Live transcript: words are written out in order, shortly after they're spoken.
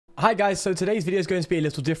Hi guys, so today's video is going to be a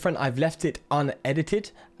little different. I've left it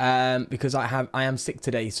unedited because I am sick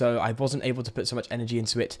today, so I wasn't able to put so much energy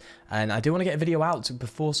into it, and I do want to get a video out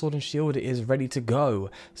before Sword and Shield is ready to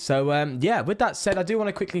go. So yeah, with that said, I do want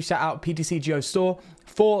to quickly shout out PTCGO Store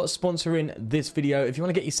for sponsoring this video. If you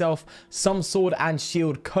want to get yourself some Sword and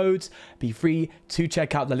Shield codes, be free to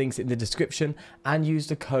check out the links in the description and use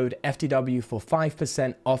the code FTW for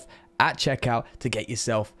 5% off at checkout to get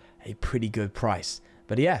yourself a pretty good price.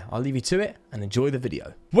 But yeah, I'll leave you to it and enjoy the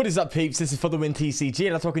video. What is up, peeps? This is ForTheWinTCG,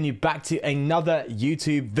 and I'm talking you back to another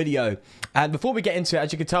YouTube video. And before we get into it,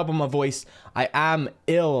 as you can tell by my voice, I am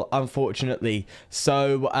ill, unfortunately.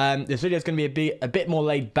 So this video is going to be a bit more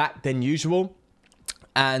laid back than usual.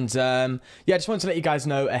 And yeah, I just wanted to let you guys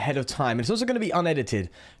know ahead of time. It's also going to be unedited,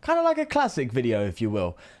 kind of like a classic video, if you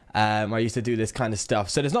will. I used to do this kind of stuff.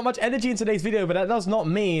 So there's not much energy in today's video, but that does not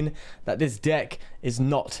mean that this deck is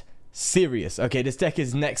not serious. Okay, this deck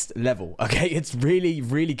is next level. Okay, it's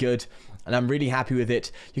really good, and I'm really happy with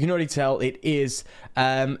it. You can already tell it is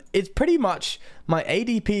it's pretty much my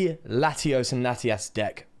ADP Latios and Latias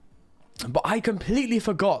deck, but I completely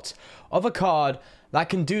forgot of a card that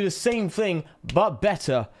can do the same thing but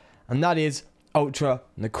better, and that is Ultra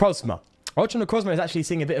Necrozma. Ultra Necrozma is actually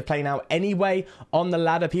seeing a bit of play now anyway on the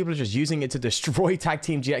ladder. People are just using it to destroy tag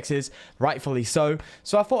team GXs, rightfully so.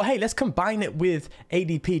 So I thought, hey, let's combine it with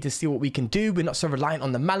ADP to see what we can do. We're not so reliant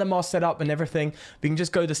on the Malamar setup and everything. We can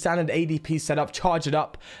just go the standard ADP setup, charge it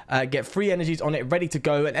up, get free energies on it, ready to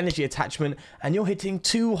go, an energy attachment, and you're hitting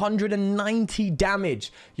 290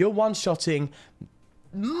 damage. You're one-shotting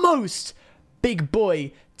most big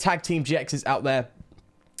boy tag team GXs out there,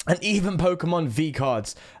 and even Pokemon V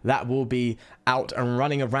cards that will be out and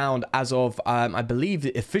running around as of, I believe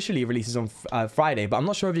it officially releases on Friday, but I'm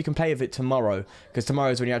not sure if you can play with it tomorrow, because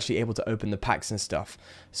tomorrow is when you're actually able to open the packs and stuff.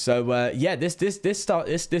 So yeah, this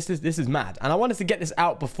is mad, and I wanted to get this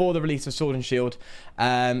out before the release of Sword and Shield,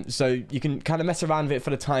 so you can kind of mess around with it for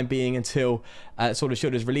the time being until Sword and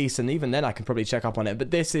Shield is released, and even then I can probably check up on it.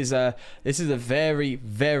 But this is a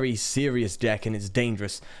very serious deck, and it's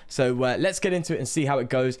dangerous. So let's get into it and see how it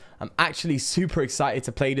goes. I'm actually super excited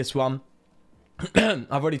to play this one. I've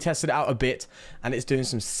already tested it out a bit, and it's doing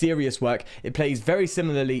some serious work. It plays very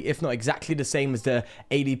similarly, if not exactly the same as the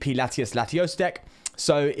ADP Latias Latios deck.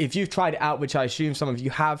 So if you've tried it out, which I assume some of you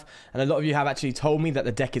have, and a lot of you have actually told me that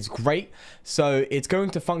the deck is great, so it's going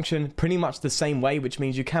to function pretty much the same way, which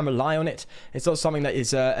means you can rely on it. It's not something that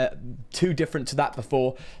is too different to that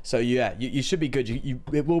before. So yeah, you should be good.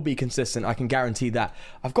 It will be consistent, I can guarantee that.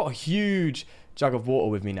 I've got a huge jug of water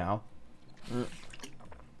with me now,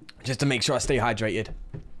 just to make sure I stay hydrated.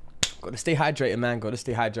 Got to stay hydrated, man. Got to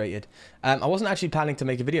stay hydrated. I wasn't actually planning to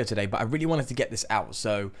make a video today, but I really wanted to get this out.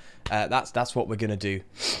 So that's what we're gonna do.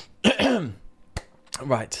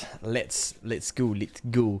 Right, let's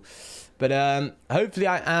go. But hopefully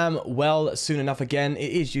I am well soon enough again.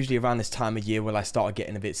 It is usually around this time of year when I start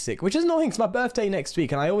getting a bit sick, which is annoying. It's my birthday next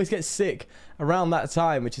week, and I always get sick around that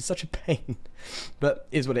time, which is such a pain. But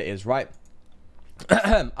is what it is, right?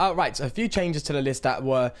 Alright, so a few changes to the list that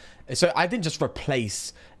were... So I didn't just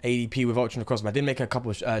replace ADP with Ultra Necrozma. I did make a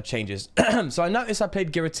couple of changes. So I noticed I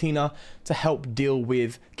played Giratina to help deal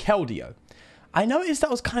with Keldeo. I noticed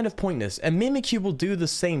that was kind of pointless. And Mimikyu will do the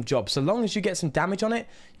same job. So long as you get some damage on it,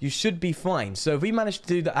 you should be fine. So if we manage to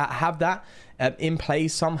do that, have that in play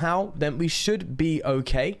somehow, then we should be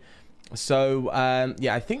okay. So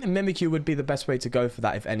yeah, I think the Mimikyu would be the best way to go for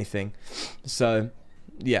that, if anything. So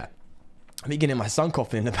yeah. I'm getting my son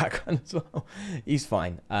coughing in the background as well. He's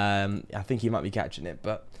fine. I think he might be catching it,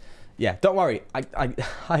 but yeah, don't worry. I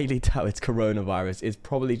highly doubt it's coronavirus. It's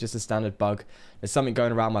probably just a standard bug. There's something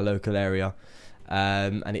going around my local area,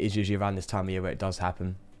 and it is usually around this time of year where it does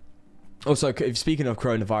happen. Also, speaking of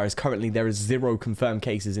coronavirus, currently there is 0 confirmed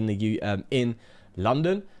cases in in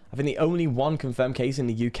London. I think the only one confirmed case in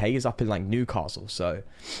the UK is up in like Newcastle. So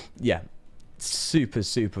yeah. Super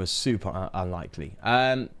unlikely.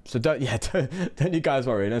 So don't you guys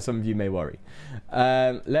worry. I know some of you may worry.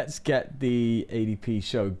 Let's get the ADP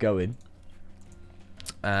show going.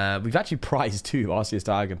 We've actually prized 2 Arceus,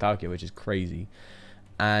 Dialga, and Palkia, which is crazy,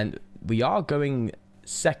 and we are going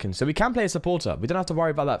second, so we can play a supporter. We don't have to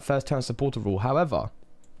worry about that first turn supporter rule. However,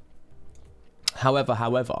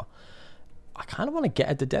 I kind of want to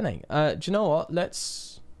get a Dedenne. Do you know what?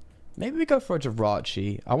 Maybe we go for a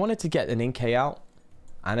Jirachi. I wanted to get an Inkay out,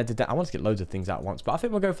 and I wanted to get loads of things out at once, but I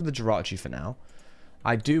think we'll go for the Jirachi for now.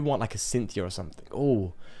 I do want like a Cynthia or something.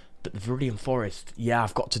 Oh, but the Viridian Forest. Yeah,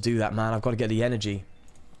 I've got to do that, man. I've got to get the energy.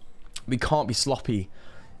 We can't be sloppy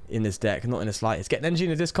in this deck, not in the slightest. Getting energy in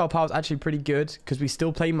the discard pile is actually pretty good, because we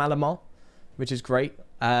still play Malamar, which is great.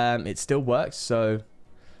 It still works, so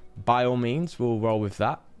by all means, we'll roll with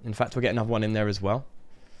that. In fact, we'll get another one in there as well.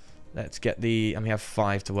 Let's get the... And we have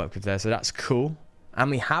 5 to work with there, so that's cool. And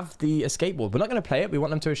we have the escape board. We're not going to play it. We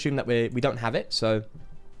want them to assume that we don't have it, so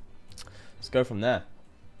let's go from there.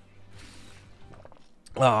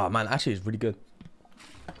 Oh, man, actually, it's really good.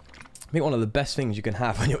 I think one of the best things you can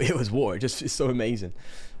have when you're ill is water. It just is so amazing.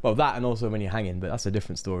 Well, that and also when you're hanging, but that's a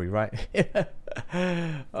different story, right?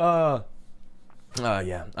 Oh,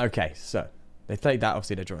 yeah. Okay, so they played that.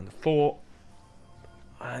 Obviously, they're drawing the 4.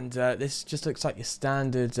 And this just looks like your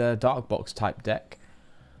standard dark box type deck.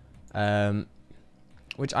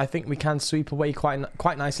 Which I think we can sweep away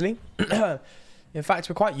quite nicely. In fact,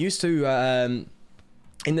 we're quite used to...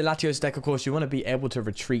 in the Latios deck, of course, you want to be able to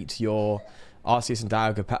retreat your Arceus and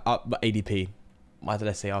Dialga ADP. Why did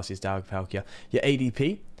I say Arceus, Dialga, Palkia? Your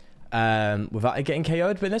ADP without it getting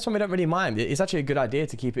KO'd. But in this one, we don't really mind. It's actually a good idea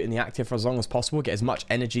to keep it in the active for as long as possible. Get as much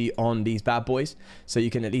energy on these bad boys. So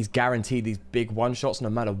you can at least guarantee these big one-shots no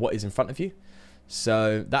matter what is in front of you.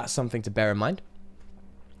 So that's something to bear in mind.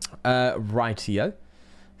 Rightio.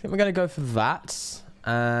 I think we're going to go for that.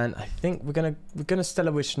 And I think we're gonna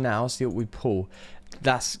Stellar Wish now. See what we pull.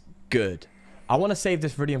 That's good. I want to save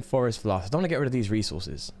this Viridian Forest for last. I don't want to get rid of these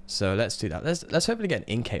resources. So let's do that. Let's hopefully get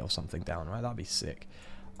an Inkay or something down, right? That'd be sick.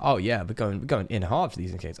 Oh yeah, we're going in hard for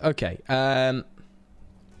these Inkays. Okay.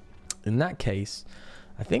 In that case,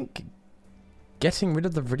 I think getting rid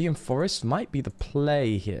of the Viridian Forest might be the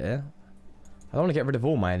play here. I don't want to get rid of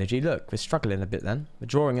all my energy. Look, we're struggling a bit then. We're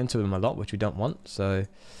drawing into them a lot, which we don't want. So,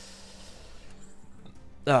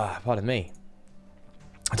 pardon me.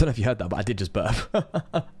 I don't know if you heard that, but I did just burp.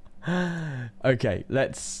 Okay,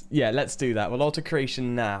 let's do that. We'll alter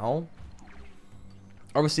creation now.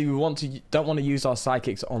 Obviously, we don't want to use our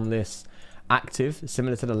psychics on this active,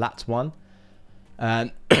 similar to the Lat one.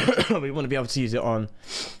 And we want to be able to use it on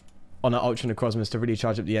our Ultra Necrozmas to really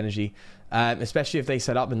charge up the energy. Especially if they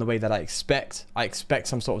set up in the way that I expect. I expect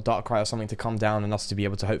some sort of Darkrai or something to come down and us to be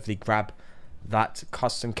able to hopefully grab that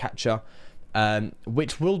custom catcher.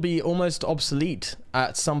 Which will be almost obsolete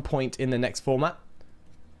at some point in the next format.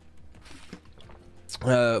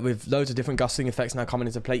 With loads of different gusting effects now coming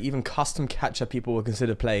into play. Even custom catcher people will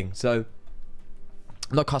consider playing. So,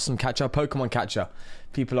 not custom catcher, Pokemon catcher.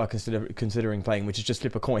 People are considering playing, which is just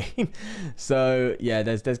flip a coin. So, yeah,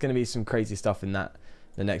 there's going to be some crazy stuff in that.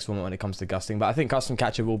 The next format when it comes to gusting. But I think custom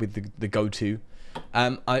catcher will be the go-to.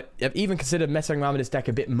 I've even considered messing around with this deck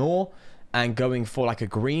a bit more. And going for like a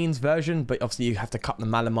greens version, but obviously you have to cut the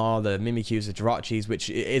Malamar, the Mimikyus, the Jirachis, which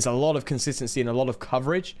is a lot of consistency and a lot of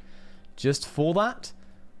coverage just for that.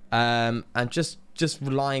 And just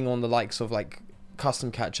relying on the likes of like custom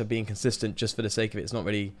catcher being consistent just for the sake of it, it's not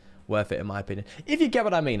really worth it in my opinion. If you get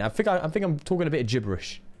what I mean. I think I'm talking a bit of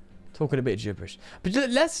gibberish. But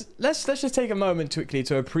let's just take a moment quickly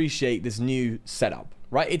to appreciate this new setup,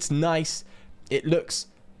 right? It's nice. It looks...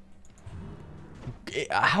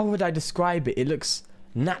 how would I describe it? It looks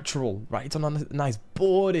natural, right? It's on a nice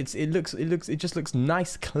board. It just looks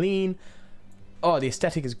nice, clean. Oh, the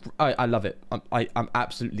aesthetic is... I love it. I'm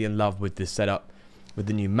absolutely in love with this setup, with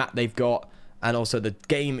the new map they've got, and also the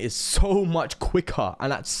game is so much quicker,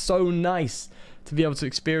 and that's so nice to be able to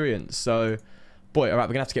experience. So, boy, all right,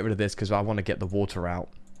 we're gonna have to get rid of this because I want to get the water out.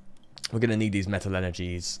 We're gonna need these metal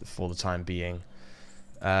energies for the time being.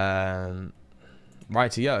 Rightio.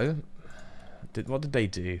 What did they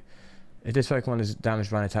do? If this Pokemon is damaged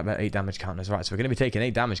by an attack by 8 damage counters. Right, so we're going to be taking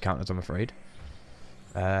 8 damage counters, I'm afraid.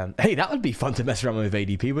 Hey, that would be fun to mess around with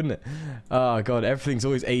ADP, wouldn't it? Oh, God, everything's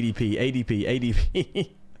always ADP, ADP,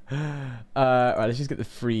 ADP. Right, let's just get the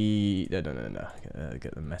free... No.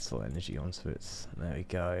 Get the metal energy onto it. There we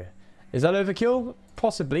go. Is that overkill?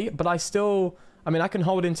 Possibly, but I still... I mean, I can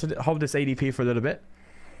hold this ADP for a little bit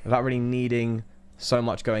without really needing so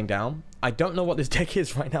much going down. I don't know what this deck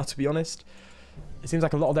is right now, to be honest. It seems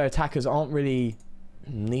like a lot of their attackers aren't really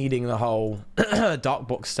needing the whole dark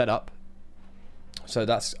box setup. So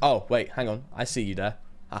that's... Oh, wait, hang on. I see you there.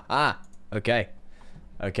 Haha. Okay.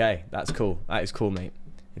 Okay, that's cool. That is cool, mate.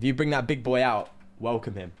 If you bring that big boy out,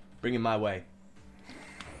 welcome him. Bring him my way.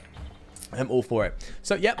 I'm all for it.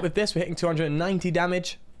 So, yep, with this, we're hitting 290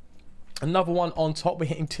 damage. Another one on top, we're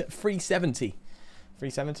hitting 370.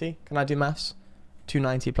 370? Can I do maths?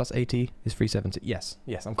 290 plus 80 is 370. Yes,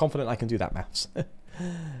 I'm confident I can do that maths.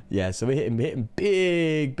 Yeah, so we're hitting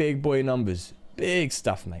big boy numbers. Big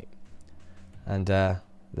stuff, mate. And they're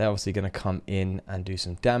obviously going to come in and do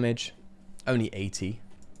some damage. Only 80.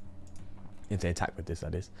 If they attack with this,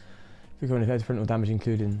 that is. If you're going to critical damage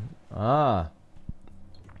including... Ah.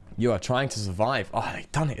 You are trying to survive. Oh,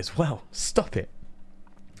 they've done it as well. Stop it.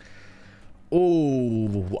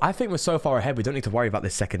 Oh, I think we're so far ahead, we don't need to worry about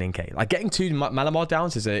this second Inkay. Like, getting 2 Malamar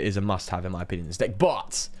downs is a must-have, in my opinion, in this deck.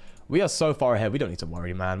 But we are so far ahead, we don't need to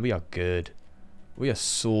worry, man. We are good. We are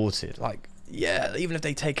sorted. Like, yeah, even if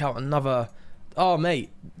they take out another... Oh, mate,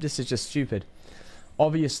 this is just stupid.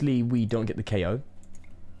 Obviously, we don't get the KO.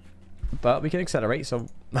 But we can accelerate, so...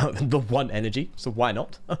 the 1 energy, so why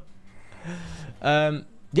not?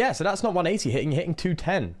 Yeah, so that's not 180 hitting. You're hitting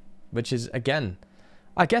 210, which is, again...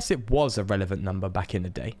 I guess it was a relevant number back in the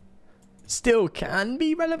day. Still can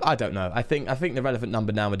be relevant. I don't know. I think the relevant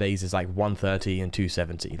number nowadays is like 130 and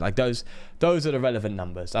 270. Like those are the relevant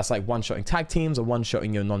numbers. That's like one-shotting tag teams or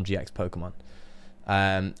one-shotting your non-GX Pokemon.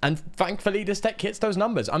 And thankfully, this deck hits those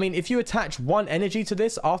numbers. I mean, if you attach 1 energy to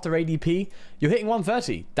this after ADP, you're hitting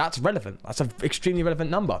 130. That's relevant. That's an extremely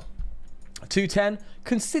relevant number. 210,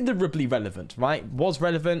 considerably relevant, right? Was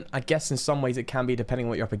relevant. I guess in some ways it can be, depending on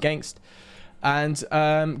what you're up against. And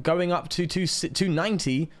going up to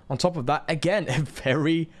 290 on top of that, again,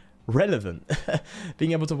 very relevant.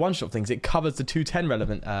 Being able to one-shot things, it covers the 210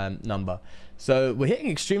 relevant number. So we're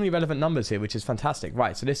hitting extremely relevant numbers here, which is fantastic.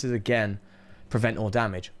 Right, so this is, again, prevent all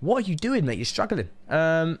damage. What are you doing, mate? You're struggling.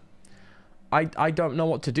 I don't know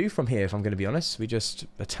what to do from here, if I'm going to be honest. We just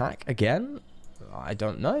attack again? I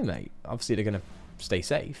don't know, mate. Obviously, they're going to stay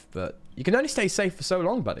safe, but you can only stay safe for so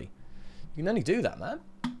long, buddy. You can only do that, man.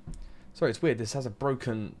 Sorry, it's weird. This has a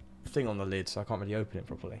broken thing on the lid, so I can't really open it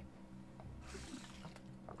properly.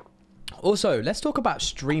 Also, let's talk about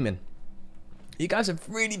streaming. You guys have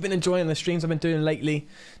really been enjoying the streams I've been doing lately.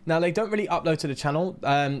 Now, they don't really upload to the channel.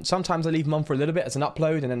 Sometimes I leave them on for a little bit as an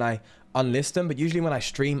upload, and then I unlist them. But usually when I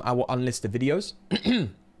stream, I will unlist the videos.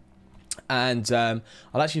 And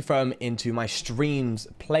I'll actually throw them into my streams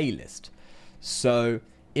playlist. So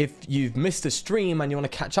if you've missed a stream and you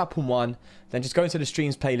want to catch up on one, then just go into the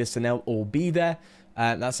streams playlist and they'll all be there.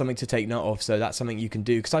 That's something to take note of. So that's something you can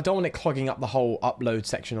do, because I don't want it clogging up the whole upload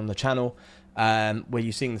section on the channel, where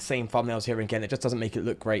you're seeing the same thumbnails here again. It just doesn't make it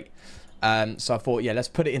look great. So I thought, yeah, let's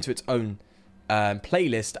put it into its own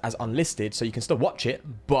playlist as unlisted, so you can still watch it,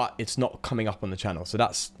 but it's not coming up on the channel. So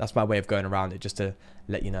that's my way of going around it, just to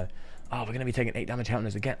let you know. Oh, we're going to be taking 8 damage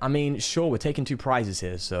counters again. I mean, sure, we're taking 2 prizes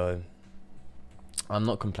here, so I'm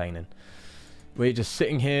not complaining. We're just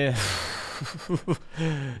sitting here.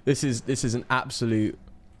 This is an absolute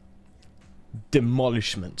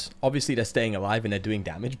demolishment. Obviously, they're staying alive and they're doing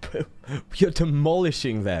damage, but you're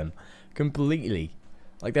demolishing them completely.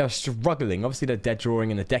 Like, they're struggling. Obviously, they're dead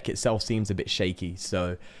drawing, and the deck itself seems a bit shaky,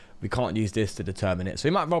 so we can't use this to determine it. So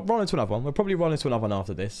we might roll into another one. We'll probably roll into another one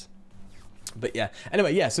after this. But yeah,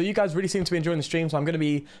 anyway, yeah, so you guys really seem to be enjoying the stream, so I'm going to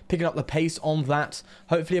be picking up the pace on that.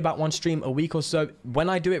 Hopefully about 1 stream a week or so. When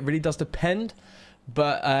I do it really does depend,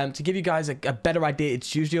 but to give you guys a better idea,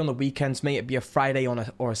 it's usually on the weekends. May it be a Friday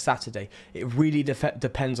or a Saturday. It really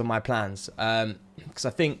depends on my plans, because I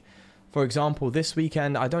think, for example, this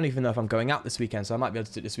weekend, I don't even know if I'm going out this weekend, so I might be able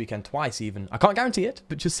to do it this weekend twice even. I can't guarantee it,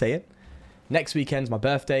 but just say it. Next weekend's my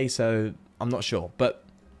birthday, so I'm not sure, but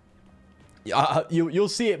you'll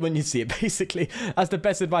see it when you see it, basically. That's the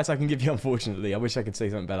best advice I can give you, unfortunately. I wish I could say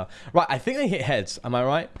something better. Right, I think they hit heads, am I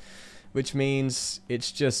right? Which means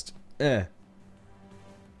it's just,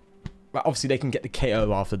 Right, obviously, they can get the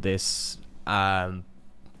KO after this,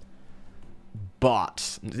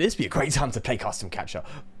 but this would be a great time to play custom catcher.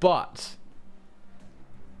 But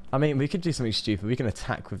I mean, we could do something stupid. We can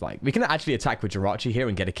attack with, like, we can actually attack with Jirachi here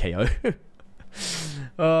and get a KO.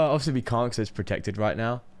 Obviously, we can't because it's protected right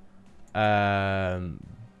now.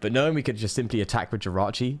 But knowing we could just simply attack with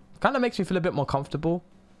Jirachi kind of makes me feel a bit more comfortable,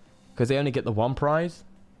 because they only get the 1 prize,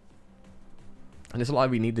 and it's not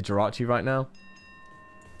like we need the Jirachi right now.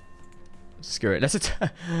 Screw it. Let's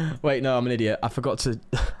attack. Wait, no, I'm an idiot. I forgot to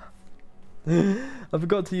I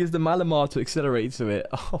forgot to use the Malamar to accelerate to it.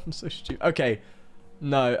 Oh, I'm so stupid. Okay,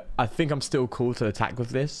 no, I think I'm still cool to attack with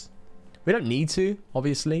this. We don't need to,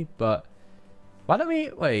 obviously, but why don't we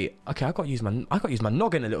wait? Okay, I got to use my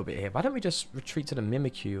noggin a little bit here. Why don't we just retreat to the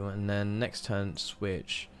Mimikyu and then next turn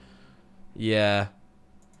switch? Yeah.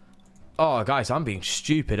 Oh, guys, I'm being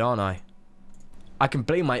stupid, aren't I? I can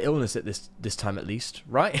blame my illness at this time at least,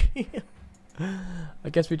 right? I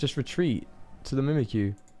guess we just retreat to the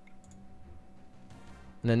Mimikyu.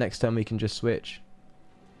 And then next turn we can just switch.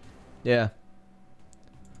 Yeah.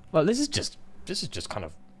 Well, this is just kind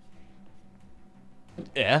of,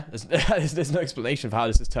 yeah, there's no explanation for how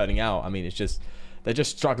this is turning out. I mean, it's just, they're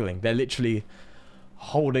just struggling. They're literally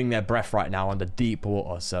holding their breath right now under deep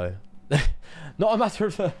water. So not a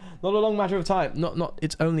long matter of time.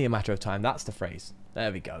 It's only a matter of time. That's the phrase.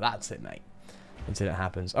 There we go. That's it, mate. Until it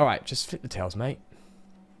happens. All right, just flip the tails, mate.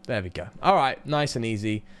 There we go. All right, nice and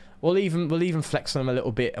easy. We'll even flex on him a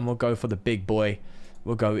little bit, and we'll go for the big boy.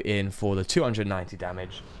 We'll go in for the 290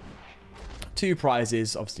 damage. 2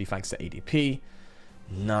 prizes, obviously thanks to ADP.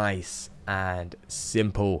 Nice and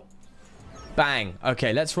simple. Bang.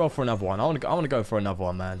 Okay, let's roll for another one. I want to go for another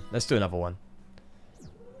one, man. Let's do another one.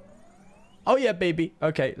 Oh yeah, baby.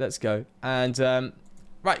 Okay, let's go. And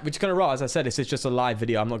right, we're just gonna roll. As I said, this is just a live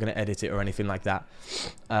video. I'm not gonna edit it or anything like that.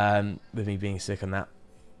 With me being sick on that.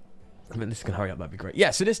 But this can hurry up. That'd be great.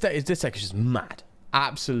 Yeah. So this deck is just mad.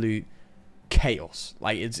 Absolute chaos.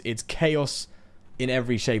 Like it's chaos in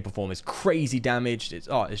every shape or form. It's crazy damage.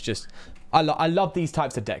 It's just I love these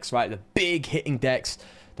types of decks, right? The big hitting decks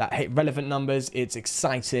that hit relevant numbers. It's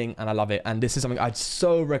exciting and I love it. And this is something I'd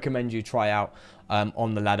so recommend you try out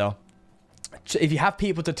on the ladder. If you have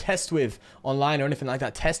people to test with online or anything like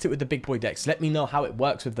that, test it with the big boy decks. Let me know how it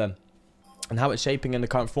works with them and how it's shaping in the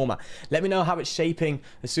current format. Let me know how it's shaping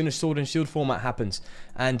as soon as Sword and Shield format happens.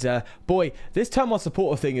 And boy, this turn 1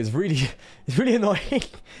 supporter thing is really, it's really annoying.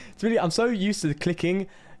 It's really, I'm so used to clicking,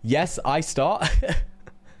 yes, I start.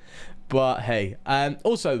 But hey,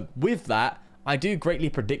 also with that, I do greatly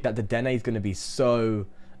predict that the Dene is going to be so,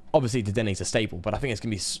 obviously the Dene is a staple, but I think it's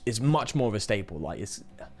going to be, it's much more of a staple. Like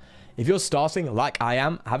if you're starting like I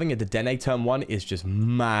am, having a Dene turn 1 is just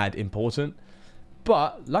mad important.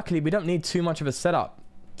 But luckily, we don't need too much of a setup.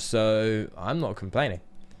 So I'm not complaining.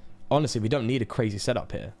 Honestly, we don't need a crazy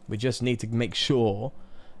setup here. We just need to make sure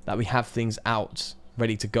that we have things out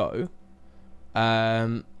ready to go.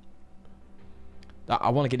 I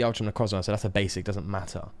want to get the Ultra and the Cosmo, so that's a basic, doesn't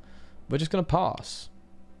matter. We're just going to pass.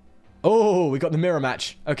 Oh, we got the mirror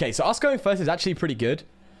match. Okay, so us going first is actually pretty good.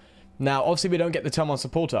 Now, obviously, we don't get the turn 1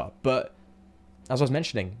 supporter, but as I was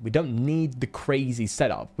mentioning, we don't need the crazy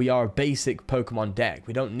setup. We are a basic Pokemon deck.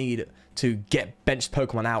 We don't need to get benched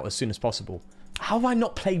Pokemon out as soon as possible. How have I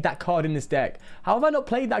not played that card in this deck? How have I not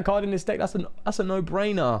played that card in this deck? That's a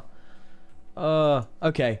no-brainer.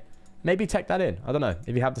 Okay. Maybe tech that in. I don't know.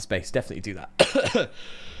 If you have the space, definitely do that.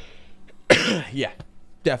 Yeah.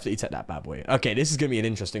 Definitely tech that bad boy. Okay, this is going to be an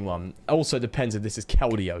interesting one. Also depends if this is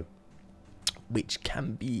Keldeo, which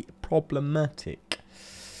can be problematic.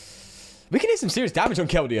 We can hit some serious damage on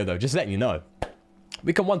Keldeo, though, just letting you know.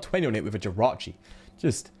 We can 120 on it with a Jirachi.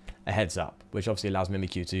 Just a heads up, which obviously allows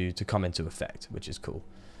Mimikyu to come into effect, which is cool.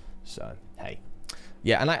 So, hey.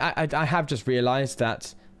 Yeah, and I have just realized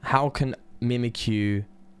that how can Mimikyu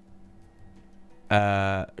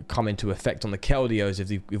come into effect on the Keldeos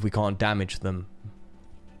if we can't damage them?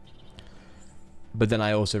 But then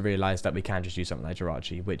I also realized that we can just use something like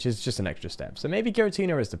Jirachi, which is just an extra step. So maybe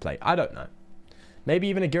Giratina is the play. I don't know. Maybe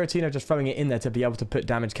even a Giratina just throwing it in there to be able to put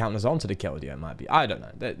damage counters onto the Keldeo might be. I don't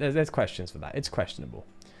know. There's questions for that. It's questionable.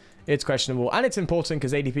 It's questionable. And it's important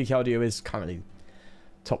because ADP Keldeo is currently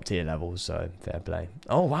top tier levels, so fair play.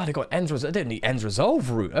 Oh, wow, they got End Resolve. They didn't need End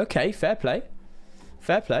Resolve route. Okay, fair play.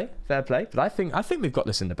 Fair play. Fair play. But I think we've got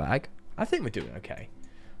this in the bag. I think we're doing okay.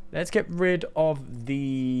 Let's get rid of the...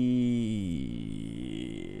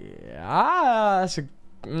 that's a...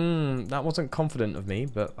 that wasn't confident of me,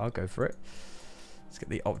 but I'll go for it. Let's get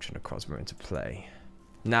the Ultra Necrozma into play.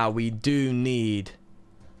 Now, we do need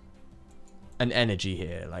an energy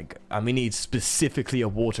here. And we need specifically a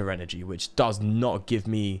water energy, which does not give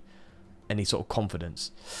me any sort of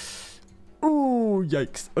confidence. Ooh,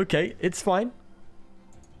 yikes. Okay, it's fine.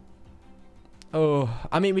 Oh,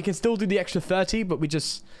 I mean, we can still do the extra 30, but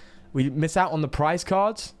we miss out on the prize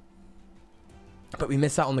cards. But we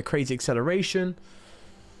miss out on the crazy acceleration.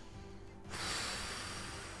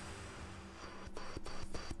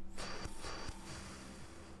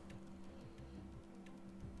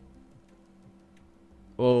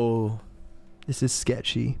 Oh, this is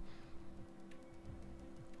sketchy.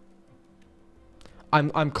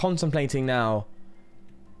 I'm contemplating now.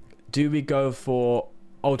 Do we go for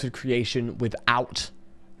Altered Creation without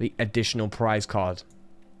the additional prize card?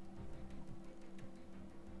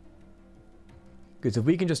 Because if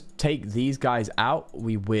we can just take these guys out,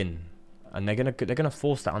 we win. And they're gonna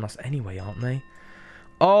force that on us anyway, aren't they?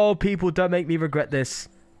 Oh, people, don't make me regret this.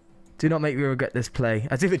 Do not make me regret this play.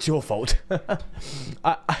 As if it's your fault.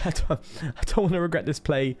 I don't want to regret this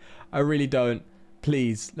play. I really don't.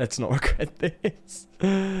 Please, let's not regret this.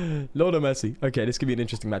 Lord of mercy. Okay, this could be an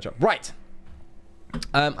interesting matchup. Right.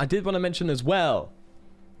 I did want to mention as well.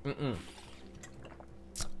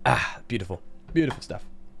 Beautiful. Beautiful stuff.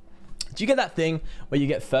 Do you get that thing where you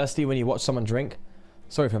get thirsty when you watch someone drink?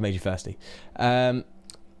 Sorry if I made you thirsty. Oh,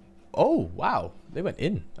 wow. They went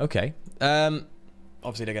in. Okay.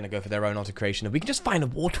 Obviously, they're going to go for their own Altered Creation. If we can just find a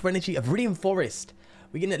water energy, a Viridian Forest,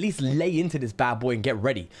 we can at least lay into this bad boy and get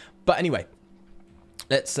ready. But anyway,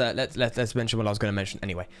 let's mention what I was going to mention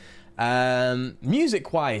anyway.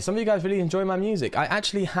 Music wise, some of you guys really enjoy my music. I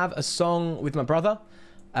actually have a song with my brother.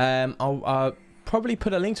 I'll probably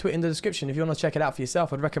put a link to it in the description if you want to check it out for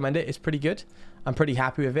yourself. I'd recommend it. It's pretty good. I'm pretty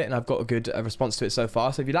happy with it, and I've got a good response to it so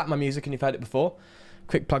far. So if you like my music and you've heard it before,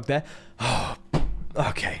 quick plug there. Oh,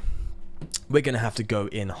 okay, we're gonna have to go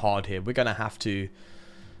in hard here. We're gonna have to,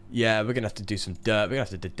 yeah, we're gonna have to do some dirt. We're gonna have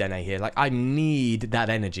to do dene here. Like, I need that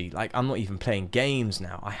energy. Like, I'm not even playing games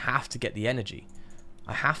now. I have to get the energy.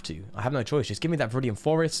 I have to. I have no choice. Just give me that Viridian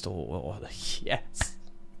Forest, or yes.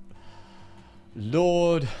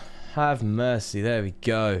 Lord have mercy. There we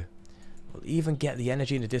go. We'll even get the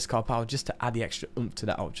energy in the discard pile just to add the extra oomph to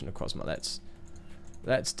that Ultra Necrozma. Let's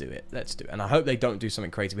do it. Let's do it. And I hope they don't do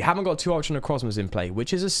something crazy. We haven't got 2 Ultra Necrozmas in play,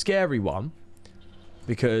 which is a scary one,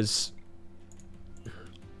 because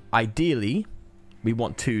ideally we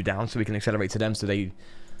want 2 down so we can accelerate to them, so they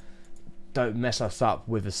don't mess us up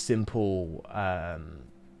with a simple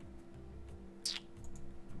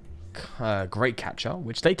great catcher,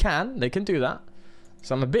 which they can do that.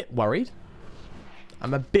 So I'm a bit worried.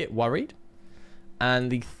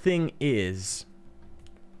 And the thing is,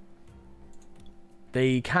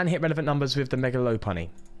 they can hit relevant numbers with the Mega Lopunny,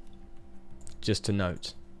 just to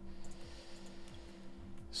note.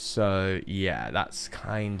 So yeah, that's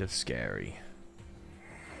kind of scary.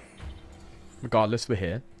 Regardless, we're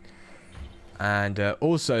here. And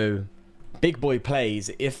also, big boy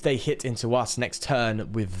plays, if they hit into us next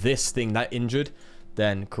turn with this thing that injured,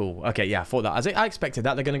 then cool. Okay, yeah, for that. As I expected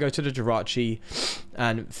that, they're going to go to the Jirachi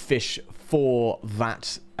and fish for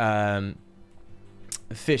that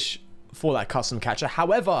custom catcher.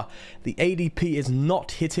 However, the ADP is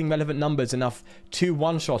not hitting relevant numbers enough to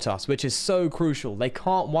one-shot us, which is so crucial. They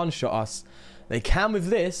can't one-shot us. They can with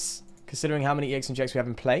this, considering how many EX and GX we have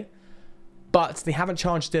in play, but they haven't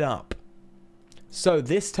charged it up. So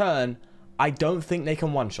this turn, I don't think they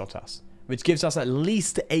can one-shot us, which gives us at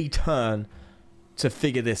least a turn to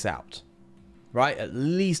figure this out, right? At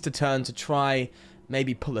least a turn to try,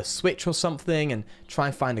 maybe pull a switch or something and try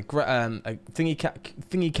and find a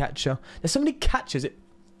thingy catcher. There's so many catchers, it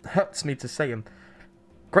hurts me to say them.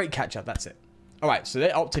 Great catcher, that's it. All right, so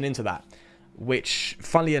they're opting into that, which,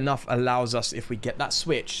 funnily enough, allows us, if we get that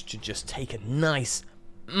switch, to just take a nice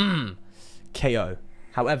KO.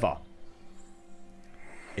 However,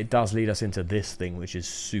 it does lead us into this thing, which is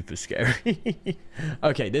super scary.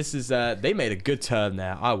 Okay, this is they made a good turn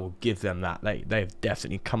there. I will give them that. They've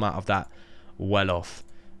definitely come out of that well off.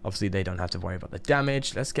 Obviously, they don't have to worry about the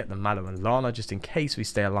damage. Let's get the Mallow and Lana just in case we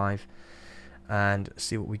stay alive, and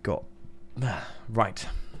see what we got. Right.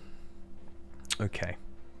 Okay.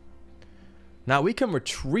 Now we can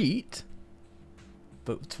retreat,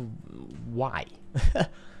 but why?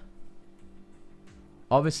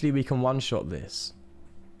 Obviously, we can one-shot this.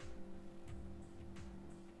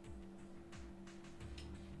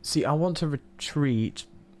 See, I want to retreat.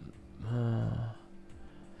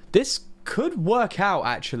 This could work out,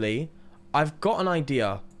 actually. I've got an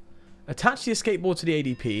idea. Attach the escape board to the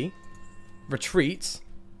ADP. Retreat.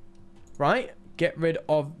 Right? Get rid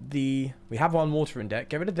of the... We have 1 water in deck.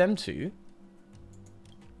 Get rid of them 2.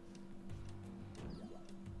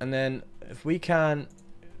 And then, if we can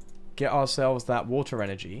get ourselves that water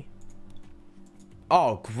energy.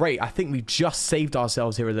 Oh, great. I think we've just saved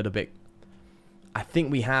ourselves here a little bit. I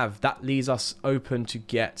think we have. That leaves us open to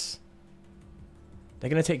get... They're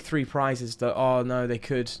going to take 3 prizes, though. Oh, no, they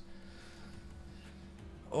could.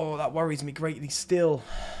 Oh, that worries me greatly still.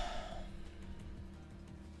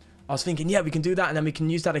 I was thinking, yeah, we can do that, and then we can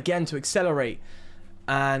use that again to accelerate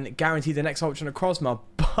and guarantee the next Ultra Necrozma.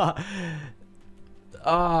 But,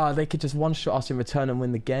 they could just one-shot us in return and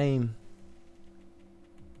win the game.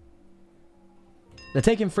 They're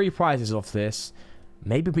taking 3 prizes off this.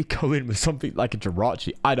 Maybe we go in with something like a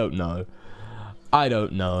Jirachi. I don't know. I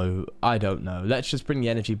don't know. Let's just bring the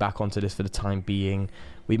energy back onto this for the time being.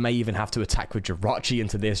 We may even have to attack with Jirachi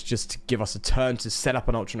into this just to give us a turn to set up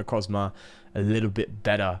an Ultra Necrozma a little bit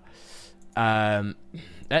better.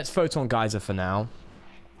 Let's Photon Geyser for now.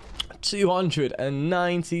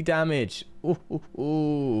 290 damage.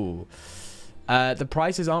 Ooh. The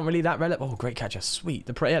prices aren't really that relevant. Oh, great catcher. Sweet.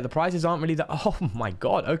 The prices aren't really that... Oh, my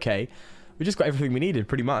God. Okay. We just got everything we needed,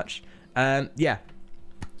 pretty much. Yeah.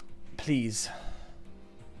 Please.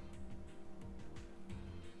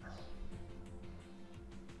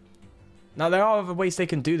 Now, there are other ways they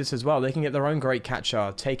can do this as well. They can get their own great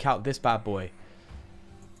catcher, take out this bad boy.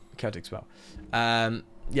 Chaotic Spell. Yeah,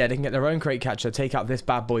 they can get their own great catcher, take out this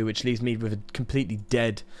bad boy, which leaves me with a completely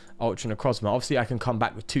dead Ultra Necrozma. Obviously, I can come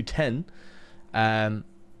back with 210.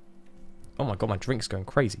 Oh my god, my drink's going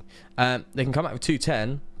crazy. They can come out with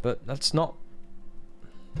 210, but that's not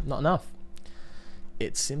enough.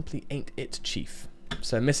 It simply ain't it, chief.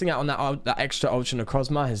 So missing out on that extra Ultra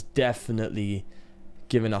Necrozma has definitely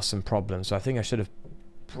given us some problems. So I think I should have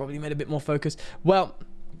probably made a bit more focus. Well,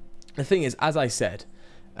 the thing is, as I said,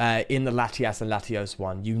 in the Latias and Latios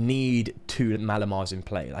one, you need 2 Malamars in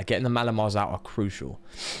play. Like, getting the Malamars out are crucial.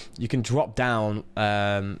 You can drop down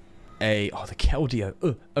the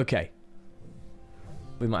Keldeo. Okay.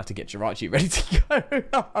 We might have to get Jirachi ready to go.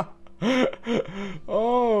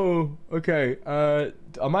 Oh, okay.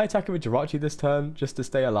 Am I attacking with Jirachi this turn just to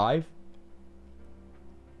stay alive?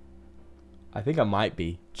 I think I might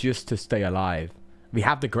be, just to stay alive. We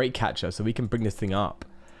have the Great Catcher, so we can bring this thing up.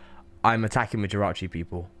 I'm attacking with Jirachi,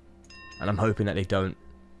 people. And I'm hoping that they don't.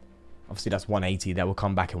 Obviously, that's 180. They will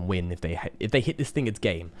come back and win. If they hit this thing, it's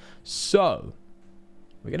game. So,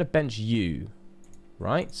 we're going to bench you,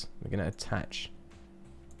 right? We're going to attach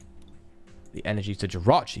the energy to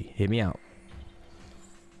Jirachi. Hear me out.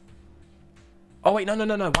 Oh, wait. No.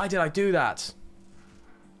 Why did I do that?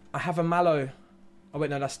 I have a Mallow. Oh, wait.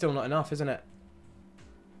 No, that's still not enough, isn't it?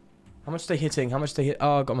 How much are they hitting? How much they hit?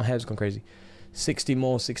 Oh, God, my hair's gone crazy. 60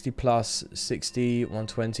 more, 60 plus, 60,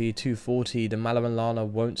 120, 240. The Mallow and Lana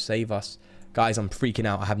won't save us. Guys, I'm freaking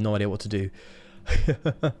out. I have no idea what to do.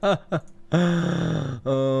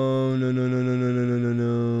 Oh,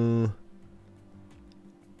 no.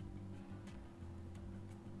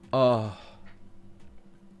 Oh.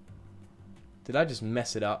 Did I just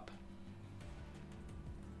mess it up?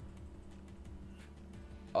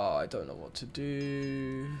 Oh, I don't know what to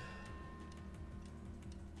do.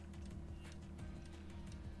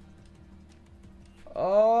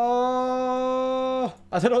 Oh,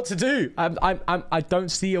 I don't know what to do. I don't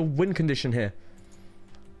see a win condition here.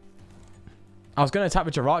 I was going to attack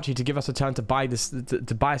with Jirachi to give us a turn to buy this,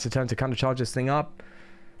 to buy us a turn to kind of charge this thing up,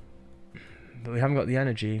 but we haven't got the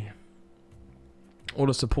energy or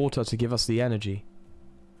the supporter to give us the energy.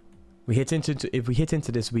 We hit into if we hit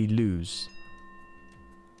into this, we lose.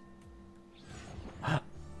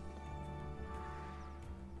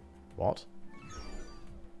 What?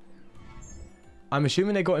 I'm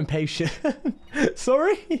assuming they got impatient.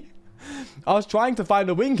 Sorry? I was trying to find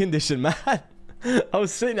a win condition, man. I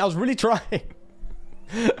was really trying.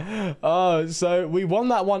 Oh, so we won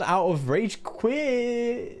that one out of rage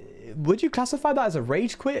quit. Would you classify that as a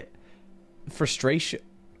rage quit? Frustration?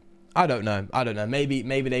 I don't know. Maybe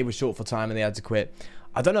they were short for time and they had to quit.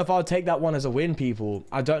 I don't know if I would take that one as a win, people.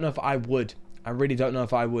 I don't know if I would. I really don't know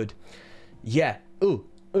if I would. Yeah. Ooh.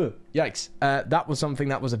 Yikes. That was something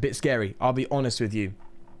that was a bit scary. I'll be honest with you.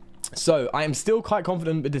 So, I am still quite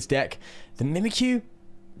confident with this deck. The Mimikyu,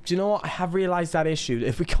 do you know what? I have realized that issue.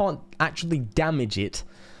 If we can't actually damage it,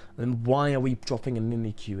 then why are we dropping a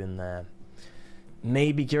Mimikyu in there?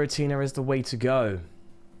 Maybe Giratina is the way to go.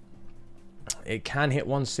 It can hit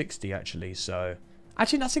 160, actually, so...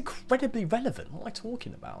 Actually, that's incredibly relevant. What am I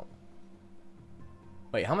talking about?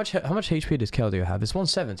 Wait, how much HP does Keldeo have? It's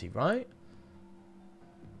 170, right?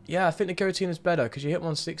 Yeah, I think the Giratina is better because you hit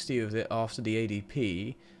 160 of it after the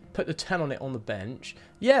ADP. Put the 10 on it on the bench.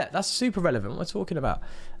 Yeah, that's super relevant. What am I talking about?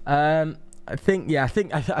 I think the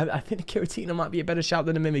Giratina might be a better shout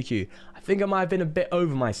than the Mimikyu. I think I might have been a bit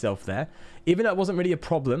over myself there. Even though it wasn't really a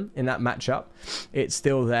problem in that matchup, it's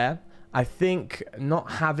still there. I think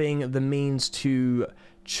not having the means to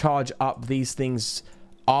charge up these things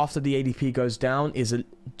after the ADP goes down is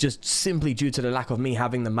just simply due to the lack of me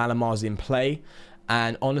having the Malamars in play.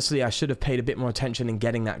 And honestly, I should have paid a bit more attention in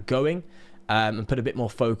getting that going and put a bit more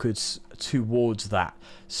focus towards that.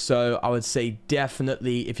 So I would say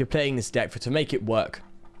definitely, if you're playing this deck, to make it work,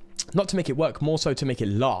 not to make it work, more so to make it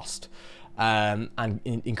last and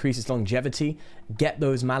increase its longevity, get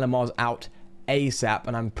those Malamars out ASAP.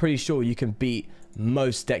 And I'm pretty sure you can beat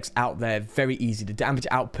most decks out there very easy. The damage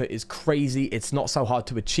output is crazy. It's not so hard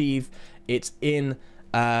to achieve. It's in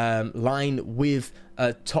line with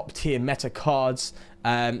top tier meta cards.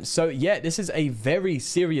 So yeah, this is a very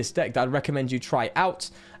serious deck that I'd recommend you try out.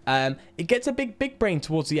 It gets a big brain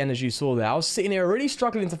towards the end, as you saw there. I was sitting here really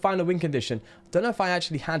struggling to find a win condition. Don't know if I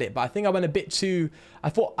actually had it, but I think I went a bit too... I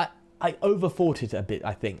thought I overthought it a bit,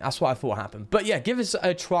 I think. That's what I thought happened. But yeah, give this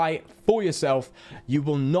a try for yourself. You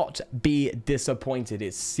will not be disappointed.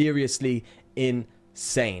 It's seriously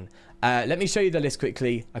insane. Let me show you the list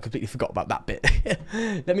quickly. I completely forgot about that bit.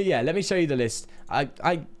 let me show you the list. I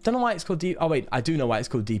don't know why it's called Oh wait, I do know why it's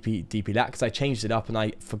called DP Lat, because I changed it up and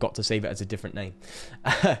I forgot to save it as a different name.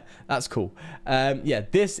 That's cool. Yeah,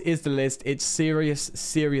 this is the list. It's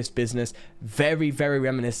serious business. Very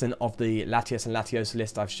reminiscent of the Latias and Latios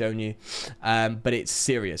list I've shown you. But it's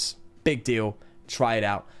serious. big deal. Try it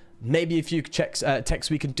out. Maybe a few techs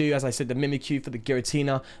we can do, as I said, the Mimikyu for the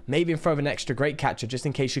Giratina. Maybe throw an extra Great Catcher just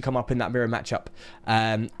in case you come up in that mirror matchup.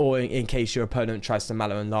 Or in case your opponent tries to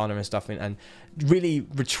Mallow and Lana and stuff and really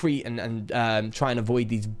retreat and try and avoid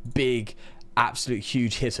these big, absolute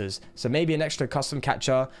huge hitters. So maybe an extra custom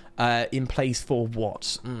catcher in place for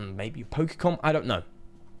what? Maybe Pokecom? I don't know.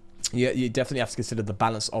 You definitely have to consider the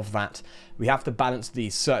balance of that. We have to balance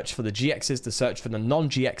the search for the GXs, the search for the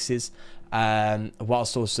non-GXs,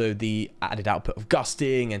 whilst also the added output of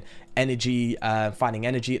gusting and energy, finding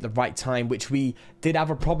energy at the right time, which we did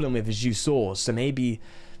have a problem with, as you saw. So maybe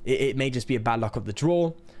it may just be a bad luck of the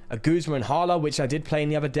draw. A Guzma and Hala, which I did play in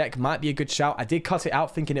the other deck, might be a good shout. I did cut it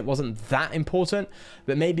out thinking it wasn't that important,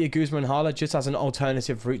 but maybe a Guzma and Hala just as an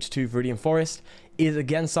alternative route to Viridian Forest is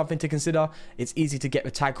again something to consider. It's easy to get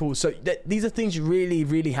with tag calls. So these are things you really,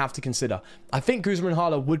 really have to consider. I think Guzma and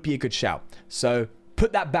Hala would be a good shout. So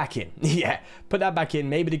put that back in. Yeah, put that back in.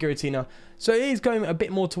 Maybe the Giratina. So it is going a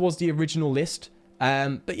bit more towards the original list.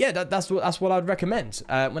 But yeah, that's what I'd recommend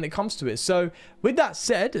when it comes to it. So with that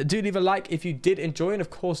said, do leave a like if you did enjoy, and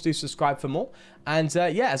of course do subscribe for more. And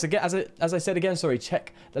yeah, as I said again, sorry,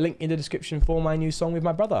 check the link in the description for my new song with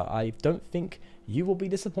my brother. I don't think you will be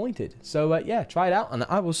disappointed. So yeah, try it out, and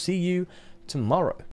I will see you tomorrow.